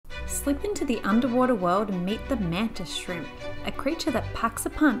slip into the underwater world and meet the mantis shrimp, a creature that packs a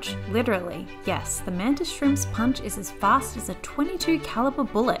punch, literally. Yes, the mantis shrimp's punch is as fast as a .22 caliber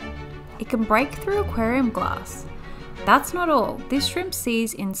bullet. It can break through aquarium glass. That's not all. This shrimp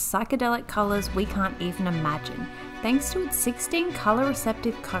sees in psychedelic colours we can't even imagine, thanks to its 16 colour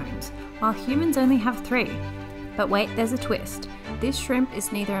receptive cones, while humans only have 3. But wait, there's a twist. This shrimp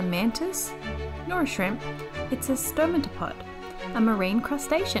is neither a mantis nor a shrimp, it's a stomatopod, a marine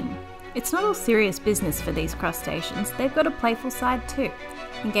crustacean. It's not all serious business for these crustaceans, they've got a playful side too,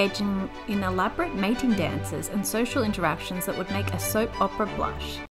 engaging in elaborate mating dances and social interactions that would make a soap opera blush.